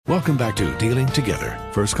Welcome back to Dealing Together.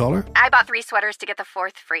 First caller? I bought 3 sweaters to get the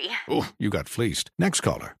 4th free. Oh, you got fleeced. Next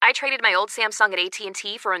caller? I traded my old Samsung at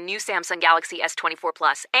AT&T for a new Samsung Galaxy S24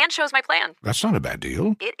 Plus and chose my plan. That's not a bad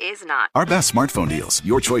deal. It is not. Our best smartphone deals.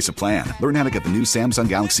 Your choice of plan. Learn how to get the new Samsung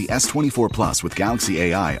Galaxy S24 Plus with Galaxy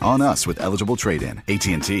AI on us with eligible trade-in.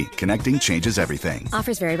 AT&T. Connecting changes everything.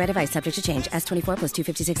 Offers vary by device. Subject to change. S24 plus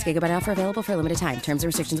 256 gigabyte offer available for a limited time. Terms and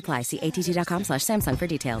restrictions apply. See att.com/Samsung for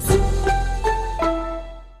details.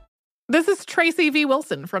 This is Tracy V.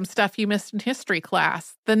 Wilson from Stuff You Missed in History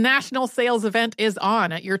class. The national sales event is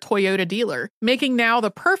on at your Toyota dealer, making now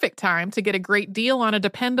the perfect time to get a great deal on a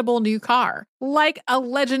dependable new car. Like a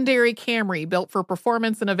legendary Camry built for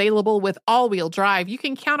performance and available with all-wheel drive, you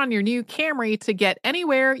can count on your new Camry to get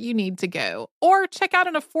anywhere you need to go. Or check out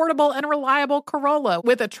an affordable and reliable Corolla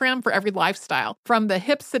with a trim for every lifestyle. From the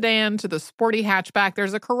hip sedan to the sporty hatchback,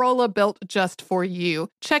 there's a Corolla built just for you.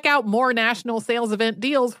 Check out more national sales event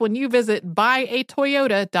deals when you visit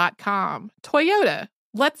buyatoyota.com. Toyota,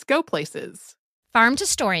 let's go places. Farm to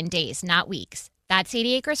store in days, not weeks. That's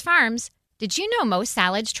 80 Acres Farms. Did you know most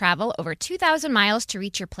salads travel over 2,000 miles to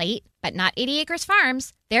reach your plate? But not 80 Acres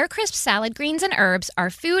Farms. Their crisp salad greens and herbs are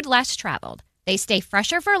food less traveled. They stay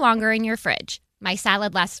fresher for longer in your fridge. My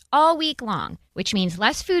salad lasts all week long, which means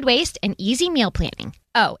less food waste and easy meal planning.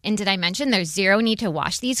 Oh, and did I mention there's zero need to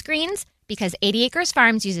wash these greens? Because 80 Acres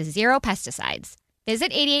Farms uses 0 pesticides.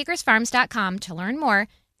 Visit 80acresfarms.com to learn more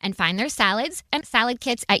and find their salads and salad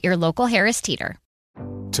kits at your local Harris Teeter.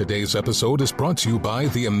 Today's episode is brought to you by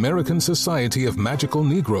the American Society of Magical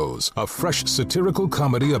Negroes, a fresh satirical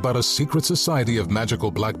comedy about a secret society of magical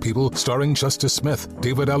black people starring Justice Smith,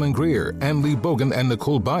 David Allen Greer, Ann Lee Bogan, and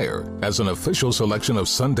Nicole Byer. As an official selection of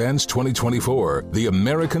Sundance 2024, the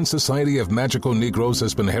American Society of Magical Negroes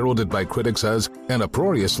has been heralded by critics as an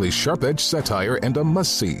uproariously sharp-edged satire and a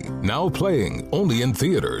must-see. Now playing only in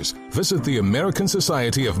theaters. Visit the American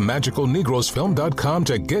Society of Magical Negroes Film.com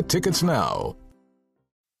to get tickets now.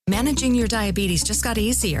 Managing your diabetes just got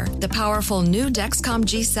easier. The powerful new Dexcom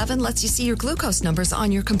G7 lets you see your glucose numbers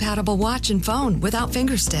on your compatible watch and phone without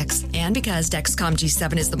finger sticks. And because Dexcom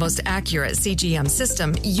G7 is the most accurate CGM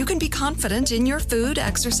system, you can be confident in your food,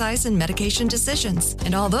 exercise, and medication decisions.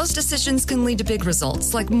 And all those decisions can lead to big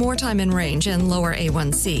results like more time in range and lower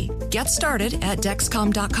A1C. Get started at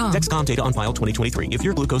Dexcom.com. Dexcom data on file 2023. If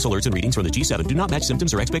your glucose alerts and readings from the G7 do not match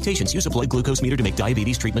symptoms or expectations, use a blood glucose meter to make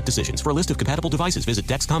diabetes treatment decisions. For a list of compatible devices, visit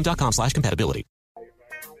Dexcom.com/compatibility.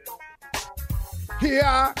 Here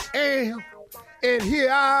I am, and here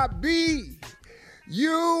I be.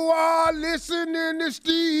 You are listening to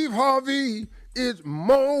Steve Harvey. It's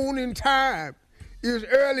morning time. It's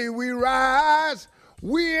early we rise.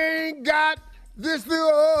 We ain't got this the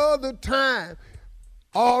other time.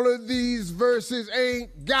 All of these verses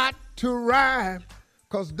ain't got to rhyme,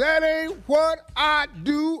 'cause that ain't what I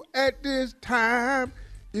do at this time.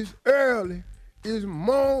 It's early. It's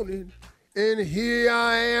morning, and here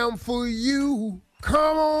I am for you.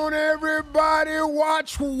 Come on, everybody,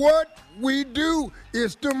 watch what we do.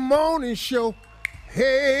 It's the morning show.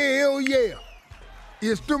 Hell yeah.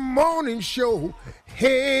 It's the morning show.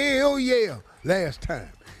 Hell yeah. Last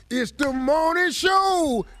time. It's the morning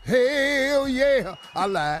show. Hell yeah. I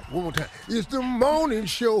lied. One more time. It's the morning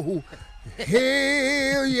show.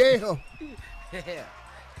 Hell yeah.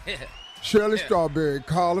 Shirley Strawberry,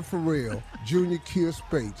 Carla Farrell, Junior Keir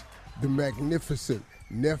Spates, the magnificent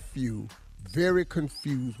nephew, very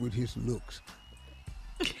confused with his looks.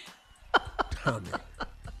 Tommy.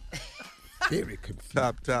 Very confused.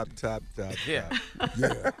 Top. Yeah.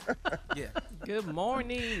 Yeah. Good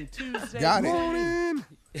morning, Tuesday. Got it. Morning.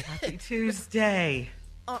 Happy Tuesday.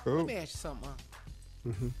 Let me ask you something.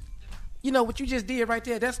 You know what you just did right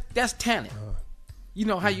there? That's talent. You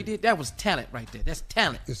know how you did? That was talent right there. That's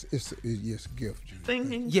talent. It's a gift, Junior.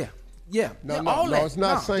 Singing? Yeah. No, it's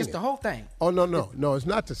not singing. Just the whole thing. Oh, no, it's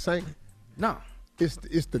not the singing. No. It's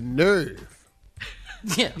the nerve.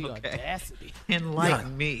 Yeah, the audacity.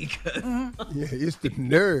 Enlighten me. Yeah, it's the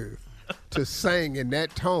nerve to sing in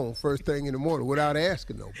that tone first thing in the morning without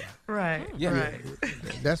asking nobody. Right.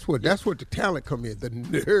 That's what the talent come in, the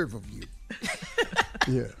nerve of you.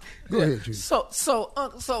 Yeah. Go ahead, Junior.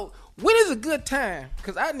 So when is a good time?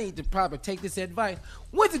 Because I need to probably take this advice.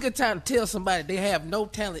 When's a good time to tell somebody they have no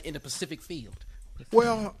talent in the Pacific field?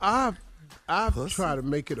 Well, I've tried to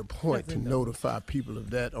make it a point to notify people of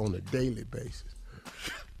that on a daily basis.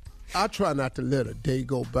 I try not to let a day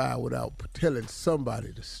go by without telling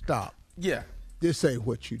somebody to stop. Yeah. This ain't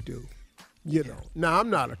what you do. You know. Now, I'm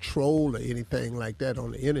not a troll or anything like that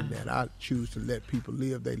on the internet. I choose to let people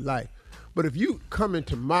live their life. But if you come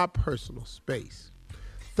into my personal space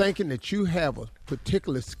thinking that you have a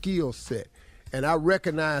particular skill set, and I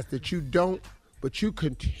recognize that you don't, but you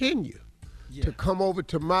continue to come over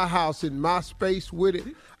to my house in my space with it,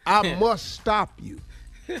 I must stop you.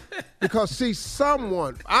 Because, see,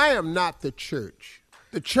 I am not the church.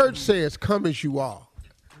 The church says, come as you are.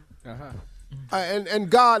 And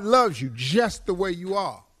God loves you just the way you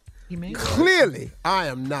are. Clearly, I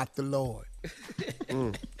am not the Lord.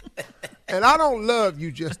 And I don't love you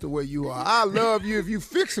just the way you are. I love you if you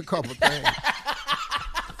fix a couple things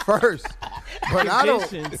first. But I don't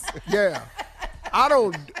do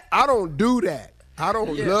that. I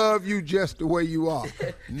don't love you just the way you are.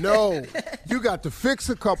 No, you got to fix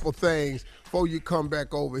a couple things before you come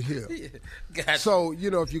back over here. Gotcha. So,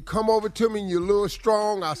 if you come over to me and you're a little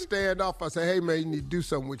strong, I stand off. I say, hey, man, you need to do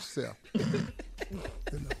something with yourself.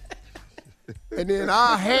 And then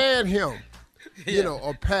I hand him,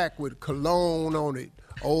 a pack with cologne on it,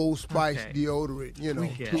 Old Spice deodorant,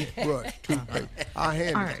 toothbrush, toothpaste. I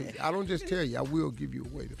hand it to you. I don't just tell you. I will give you a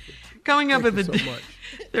way to fix it. Coming up at the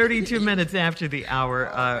 32 minutes after the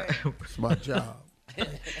hour. It's my job.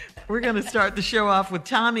 We're going to start the show off with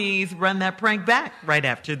Tommy's Run That Prank Back right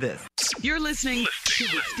after this. You're listening to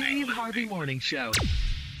the Steve Harvey Morning Show.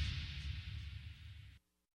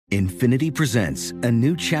 Infiniti presents a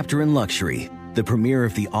new chapter in luxury, the premiere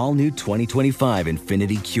of the all-new 2025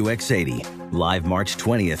 Infiniti QX80, live March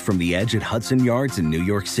 20th from the Edge at Hudson Yards in New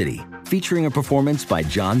York City, featuring a performance by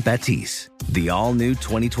John Batiste. The all-new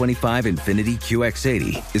 2025 Infiniti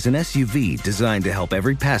QX80 is an SUV designed to help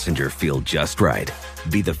every passenger feel just right.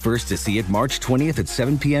 Be the first to see it March 20th at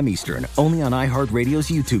 7 p.m. Eastern, only on iHeartRadio's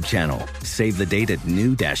YouTube channel. Save the date at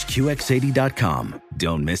new-QX80.com.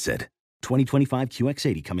 Don't miss it. 2025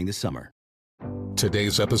 QX80 coming this summer.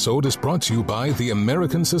 Today's episode is brought to you by the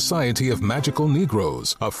American Society of Magical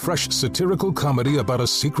Negroes, a fresh satirical comedy about a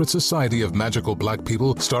secret society of magical black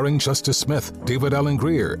people starring Justice Smith, David Allen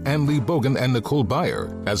Greer, Ann Lee Bogan, and Nicole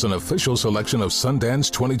Byer. As an official selection of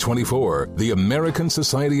Sundance 2024, the American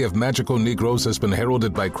Society of Magical Negroes has been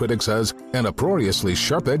heralded by critics as an uproariously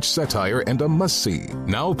sharp-edged satire and a must-see.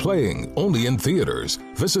 Now playing only in theaters.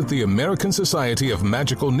 Visit the American Society of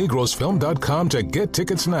Magical Negroes Film.com to get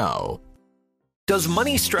tickets now. Does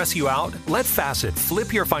money stress you out? Let Facet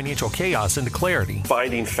flip your financial chaos into clarity.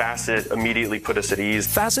 Finding Facet immediately put us at ease.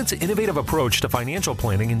 Facet's innovative approach to financial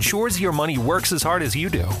planning ensures your money works as hard as you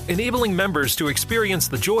do, enabling members to experience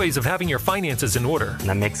the joys of having your finances in order. And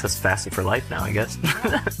that makes us Facet for life now, I guess.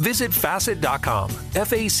 Visit Facet.com,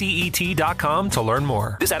 FACET.com to learn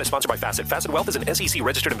more. This ad is sponsored by Facet. Facet Wealth is an SEC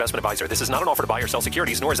registered investment advisor. This is not an offer to buy or sell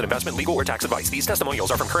securities, nor is it investment, legal, or tax advice. These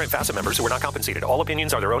testimonials are from current Facet members who are not compensated. All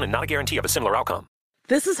opinions are their own and not a guarantee of a similar outcome.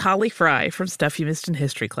 This is Holly Fry from Stuff You Missed in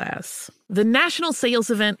History Class. The national sales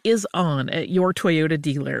event is on at your Toyota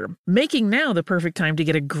dealer, making now the perfect time to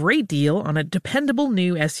get a great deal on a dependable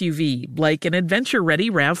new SUV, like an adventure-ready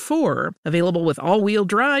RAV4. Available with all-wheel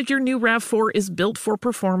drive, your new RAV4 is built for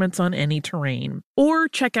performance on any terrain. Or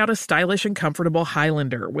check out a stylish and comfortable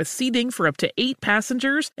Highlander with seating for up to 8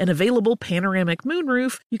 passengers and available panoramic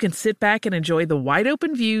moonroof. You can sit back and enjoy the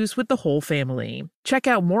wide-open views with the whole family. Check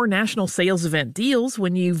out more national sales event deals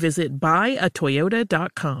when you visit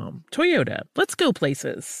buyatoyota.com. Toyota, let's go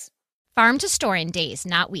places. Farm to store in days,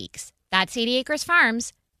 not weeks. That's 80 Acres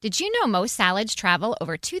Farms. Did you know most salads travel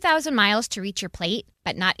over 2,000 miles to reach your plate?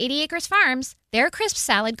 But not 80 Acres Farms. Their crisp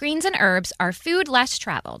salad greens and herbs are food less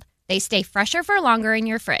traveled. They stay fresher for longer in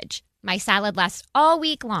your fridge. My salad lasts all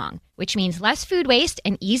week long, which means less food waste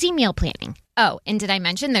and easy meal planning. Oh, and did I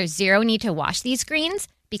mention there's zero need to wash these greens?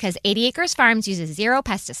 Because 80 Acres Farms uses 0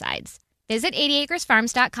 pesticides. Visit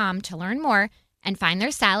 80acresfarms.com to learn more and find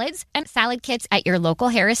their salads and salad kits at your local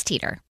Harris Teeter.